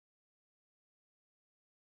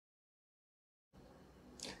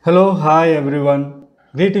Hello, hi everyone.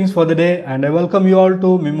 Greetings for the day and I welcome you all to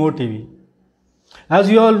MimmoTV. As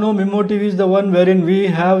you all know, MimmoTV is the one wherein we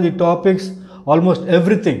have the topics, almost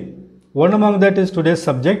everything. One among that is today's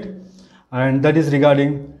subject, and that is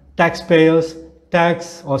regarding taxpayers,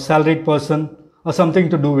 tax or salaried person or something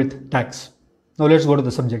to do with tax. Now let's go to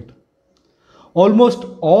the subject. Almost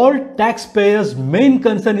all taxpayers' main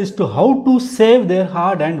concern is to how to save their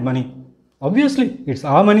hard-earned money. Obviously, it's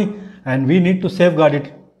our money and we need to safeguard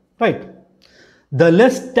it, right? The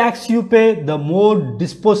less tax you pay, the more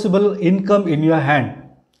disposable income in your hand.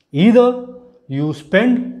 Either you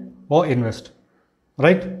spend or invest,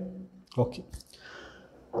 right? Okay.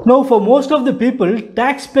 Now, for most of the people,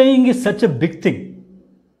 tax paying is such a big thing,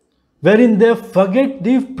 wherein they forget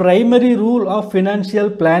the primary rule of financial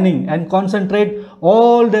planning and concentrate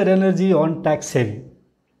all their energy on tax saving.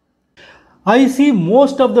 I see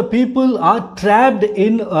most of the people are trapped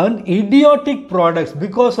in an idiotic products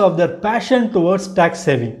because of their passion towards tax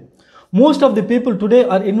saving. Most of the people today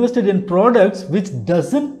are invested in products which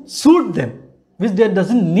doesn't suit them, which they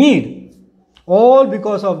doesn't need, all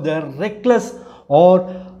because of their reckless or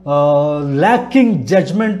lacking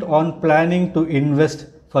judgment on planning to invest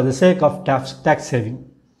for the sake of tax saving.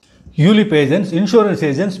 ULIP agents, insurance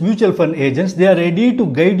agents, mutual fund agents, they are ready to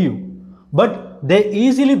guide you, but they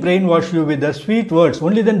easily brainwash you with their sweet words.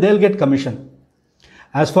 Only then they'll get commission.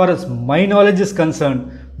 As far as my knowledge is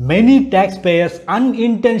concerned, many taxpayers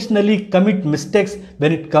unintentionally commit mistakes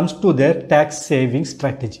when it comes to their tax saving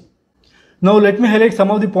strategy. Now let me highlight some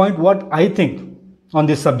of the point what I think on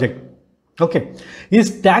this subject. Okay,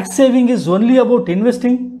 is tax saving is only about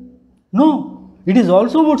investing? No, it is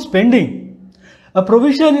also about spending. A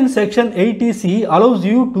provision in section 80C allows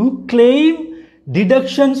you to claim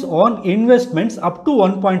deductions on investments up to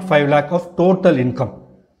 1.5 lakh of total income,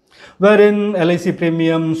 wherein LIC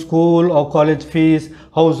premium, school or college fees,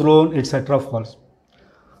 house loan, etc. falls.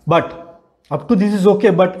 But up to this is okay,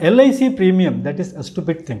 but LIC premium, that is a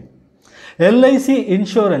stupid thing. LIC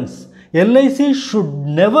insurance, LIC should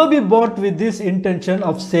never be bought with this intention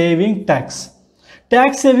of saving tax.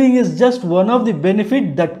 Tax saving is just one of the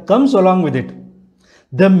benefits that comes along with it.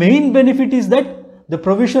 The main benefit is that the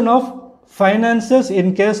provision of finances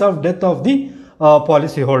in case of death of the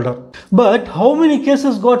policy holder. But how many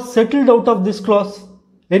cases got settled out of this clause?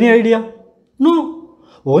 Any idea? No.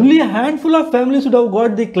 Only a handful of families would have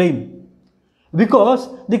got the claim, because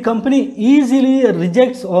the company easily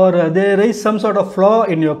rejects or they raise some sort of flaw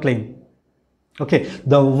in your claim. Okay,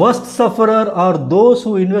 the worst sufferer are those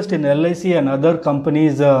who invest in LIC and other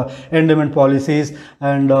companies' endowment policies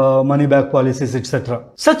and money back policies, etc.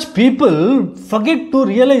 Such people forget to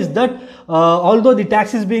realize that although the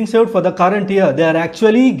tax is being saved for the current year, they are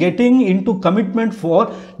actually getting into commitment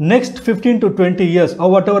for next 15 to 20 years or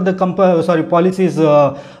whatever the policy's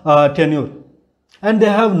tenure, and they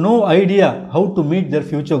have no idea how to meet their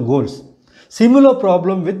future goals. Similar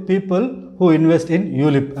problem with people who invest in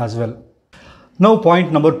ULIP as well. Now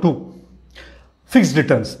point number 2, fixed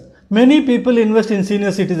returns. Many people invest in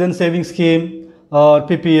senior citizen savings scheme or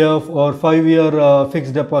PPF or 5-year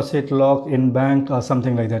fixed deposit lock in bank or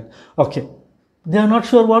something like that. Okay, they are not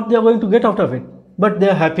sure what they are going to get out of it, but they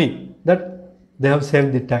are happy that they have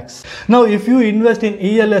saved the tax. Now if you invest in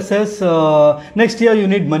ELSS, next year you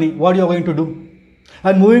need money, what you are going to do?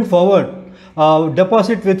 And moving forward,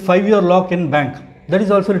 deposit with 5-year lock in bank, that is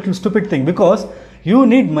also a little stupid thing, because you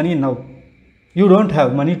need money now. You don't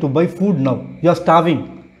have money to buy food now. You are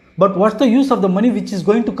starving. But what's the use of the money which is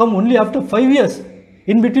going to come only after 5 years?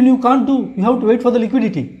 In between you can't do. You have to wait for the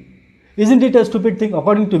liquidity. Isn't it a stupid thing?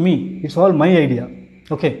 According to me, it's all my idea.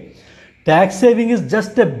 Okay. Tax saving is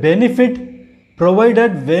just a benefit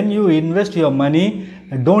provided when you invest your money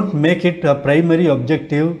and don't make it a primary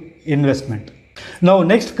objective investment. Now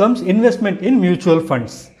next comes investment in mutual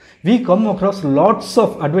funds. We come across lots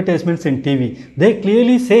of advertisements in TV. They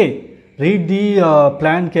clearly say, read the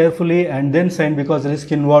plan carefully and then sign because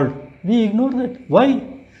risk involved. We ignore that.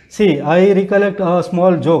 Why? See, I recollect a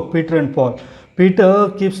small joke, Peter and Paul.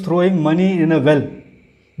 Peter keeps throwing money in a well,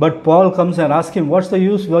 but Paul comes and asks him, what's the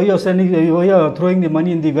use? Why you are throwing the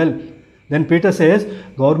money in the well? Then Peter says,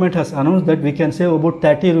 government has announced that we can save about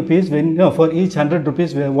 30 rupees for each 100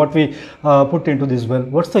 rupees what we put into this well.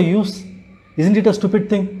 What's the use? Isn't it a stupid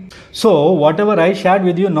thing? So whatever I shared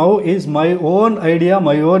with you now is my own idea,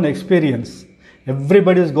 my own experience.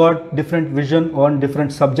 Everybody's got different vision on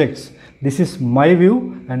different subjects. This is my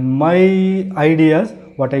view and my ideas,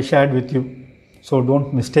 what I shared with you. So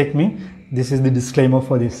don't mistake me. This is the disclaimer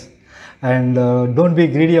for this. And don't be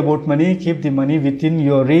greedy about money. Keep the money within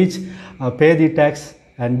your reach. Pay the tax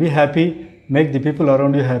and be happy. Make the people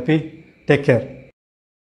around you happy. Take care.